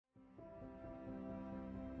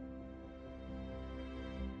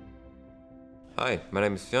Hi, my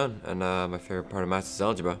name is Fionn, and my favourite part of maths is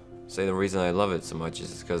algebra. Say the reason I love it so much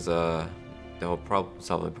is because the whole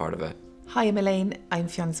problem-solving part of it. Hi, I'm Elaine. I'm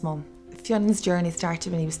Fionn's mum. Fionn's journey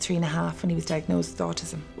started when he was 3.5 when he was diagnosed with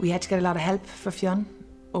autism. We had to get a lot of help for Fionn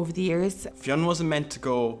over the years. Fionn wasn't meant to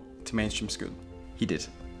go to mainstream school. He did.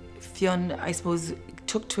 Fionn, I suppose,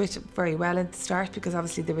 took to it very well at the start because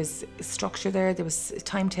obviously there was structure there was a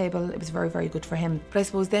timetable. It was very, very good for him. But I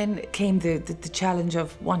suppose then came the challenge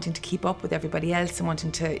of wanting to keep up with everybody else and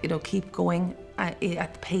wanting to, keep going at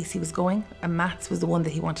the pace he was going. And maths was the one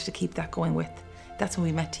that he wanted to keep that going with. That's when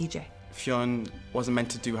we met TJ. Fionn wasn't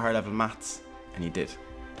meant to do higher level maths, and he did.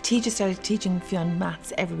 TJ started teaching Fionn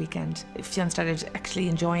maths every weekend. Fionn started actually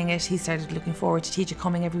enjoying it. He started looking forward to TJ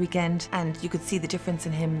coming every weekend, and you could see the difference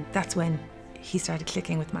in him. That's when he started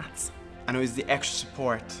clicking with maths. And it was the extra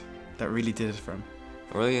support that really did it for him.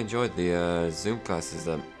 I really enjoyed the Zoom classes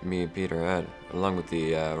that me and Peter had, along with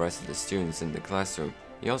the rest of the students in the classroom.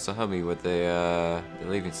 He also helped me with the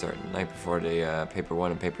leaving cert the night before the paper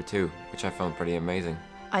 1 and paper 2, which I found pretty amazing.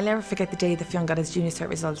 I'll never forget the day that Fionn got his junior cert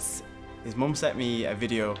results. His mum sent me a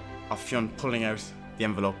video of Fionn pulling out the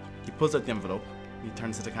envelope. He pulls out the envelope, he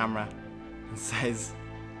turns to the camera and says,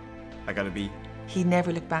 "I got a B." He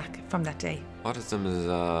never looked back from that day. Autism is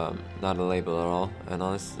not a label at all, and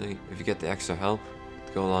honestly, if you get the extra help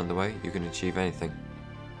to go along the way, you can achieve anything.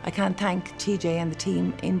 I can't thank TJ and the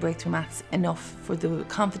team in Breakthrough Maths enough for the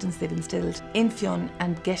confidence they've instilled in Fionn,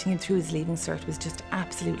 and getting him through his leaving cert was just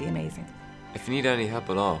absolutely amazing. If you need any help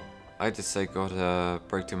at all, I'd just say go to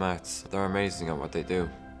Breakthrough Maths. They're amazing at what they do.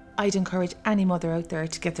 I'd encourage any mother out there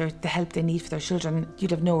to get the help they need for their children.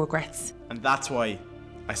 You'd have no regrets. And that's why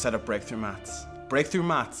I set up Breakthrough Maths. Breakthrough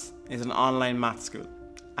Maths is an online maths school,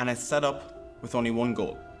 and it's set up with only one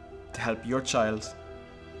goal: to help your child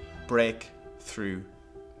break through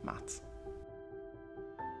maths.